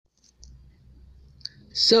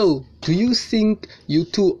So, do you think you're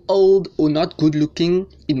too old or not good looking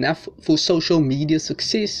enough for social media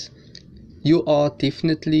success? You are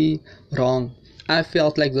definitely wrong. I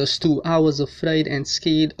felt like this too. I was afraid and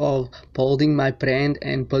scared of building my brand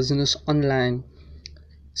and business online.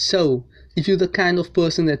 So, if you're the kind of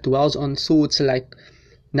person that dwells on thoughts like,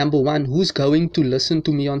 number one, who's going to listen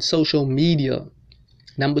to me on social media?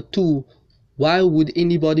 Number two, why would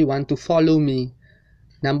anybody want to follow me?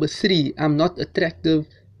 Number three, I'm not attractive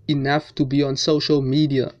enough to be on social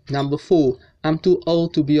media. Number four, I'm too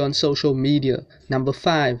old to be on social media. Number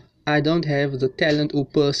five, I don't have the talent or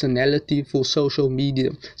personality for social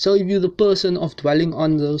media. So if you're the person of dwelling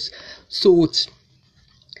on those thoughts,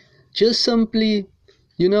 just simply,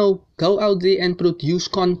 go out there and produce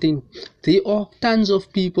content. There are tons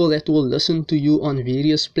of people that will listen to you on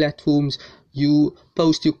various platforms. You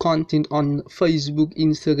post your content on Facebook,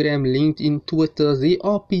 Instagram, LinkedIn, Twitter. There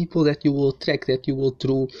are people that you will track, that you will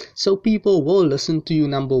draw. So people will listen to you,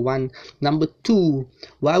 number one. Number two,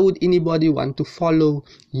 why would anybody want to follow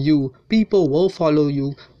you? People will follow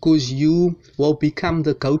you because you will become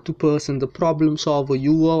the go-to person, the problem solver.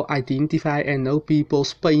 You will identify and know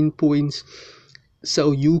people's pain points,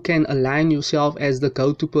 so you can align yourself as the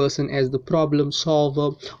go-to person, as the problem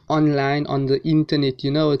solver online on the internet.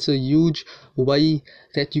 It's a huge way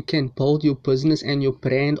that you can build your business and your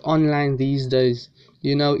brand online these days,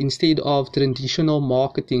 instead of traditional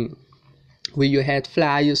marketing where you had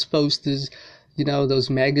flyers, posters, those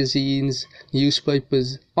magazines,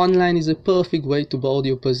 newspapers. Online is a perfect way to build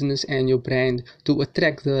your business and your brand, to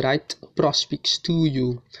attract the right prospects to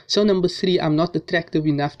you. So number three, I'm not attractive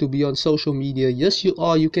enough to be on social media. Yes, you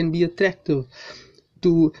are. You can be attractive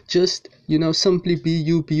to just, simply be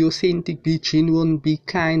you, be authentic, be genuine, be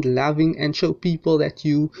kind, loving, and show people that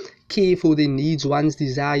you care for their needs, wants,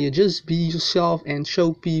 desire. Just be yourself and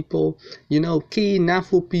show people, care enough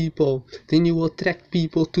for people. Then you will attract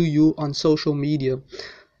people to you on social media.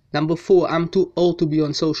 Number four, I'm too old to be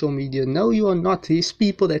on social media. No, you are not. There's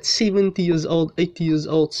people that's 70 years old, 80 years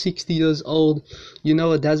old, 60 years old.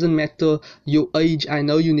 It doesn't matter your age. I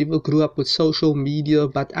know you never grew up with social media,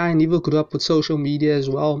 but I never grew up with social media as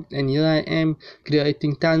well. And here I am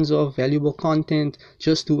creating tons of valuable content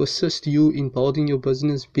just to assist you in building your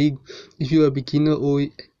business big, if you're a beginner or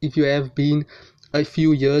if you have been a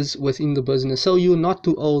few years within the business. So you're not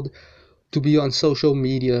too old to be on social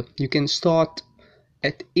media. You can start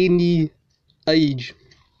at any age.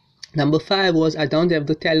 Number five was, I don't have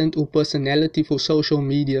the talent or personality for social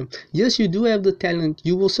media. Yes, you do have the talent.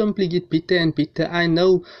 You will simply get better and better. I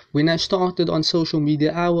know when I started on social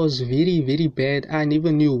media, I was very, very bad. I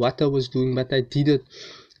never knew what I was doing, but I did it.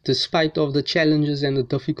 Despite of the challenges and the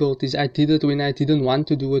difficulties, I did it when I didn't want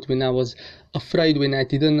to do it, when I was afraid, when I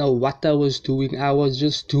didn't know what I was doing. I was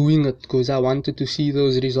just doing it because I wanted to see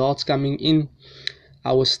those results coming in.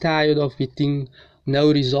 I was tired of getting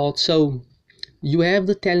no results. So you have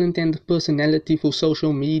the talent and the personality for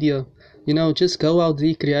social media. Just go out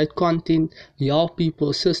there, create content, help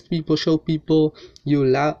people, assist people, show people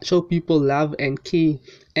show people love and care,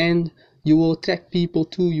 and you will attract people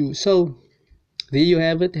to you. So there you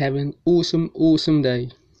have it. Have an awesome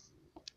day.